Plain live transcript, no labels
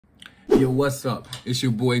Yo, what's up? It's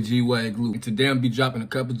your boy G-Wag Lou. Today I'm be dropping a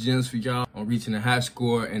couple gems for y'all on reaching a high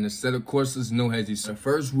score and a set of courses No Hesi. The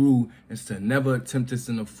first rule is to never attempt this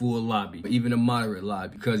in a full lobby, or even a moderate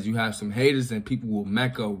lobby, because you have some haters and people will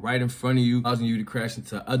mac up right in front of you, causing you to crash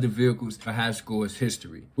into other vehicles. A high score is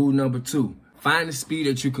history. Rule number 2. Find the speed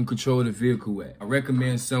that you can control the vehicle at. I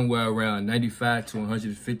recommend somewhere around 95 to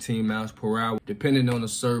 115 miles per hour, depending on the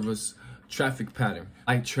server's traffic pattern.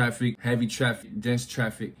 Light traffic, heavy traffic, dense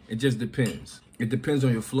traffic, it just depends. It depends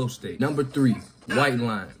on your flow state. Number 3, white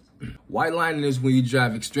line. White lining is when you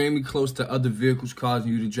drive extremely close to other vehicles,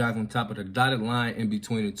 causing you to drive on top of the dotted line in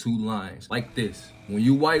between the two lines, like this. When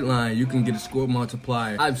you white line, you can get a score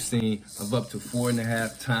multiplier I've seen of up to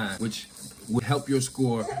 4.5 times, which would help your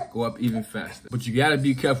score go up even faster. But you gotta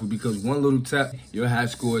be careful because one little tap, your high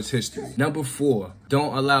score is history. Number 4,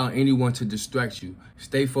 don't allow anyone to distract you.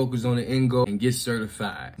 Stay focused on the end goal and get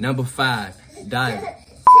certified. Number 5, diving.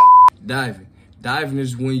 Diving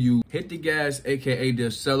is when you hit the gas, aka the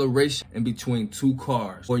acceleration, in between two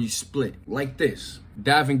cars, or you split, like this.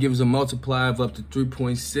 Diving gives a multiplier of up to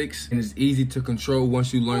 3.6 and is easy to control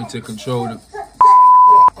once you learn to control the...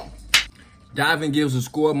 Diving gives a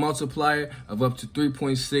score multiplier of up to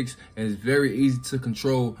 3.6 and is very easy to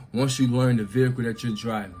control once you learn the vehicle that you're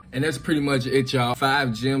driving. And that's pretty much it, y'all.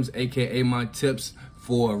 5 gems, aka my tips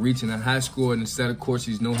for reaching a high score in a set of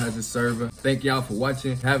courses No Hesi server. Thank y'all for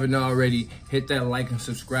watching. If you haven't already, hit that like and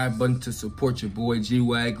subscribe button to support your boy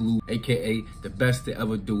G-Wag Lou, aka the best to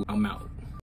ever do. I'm out.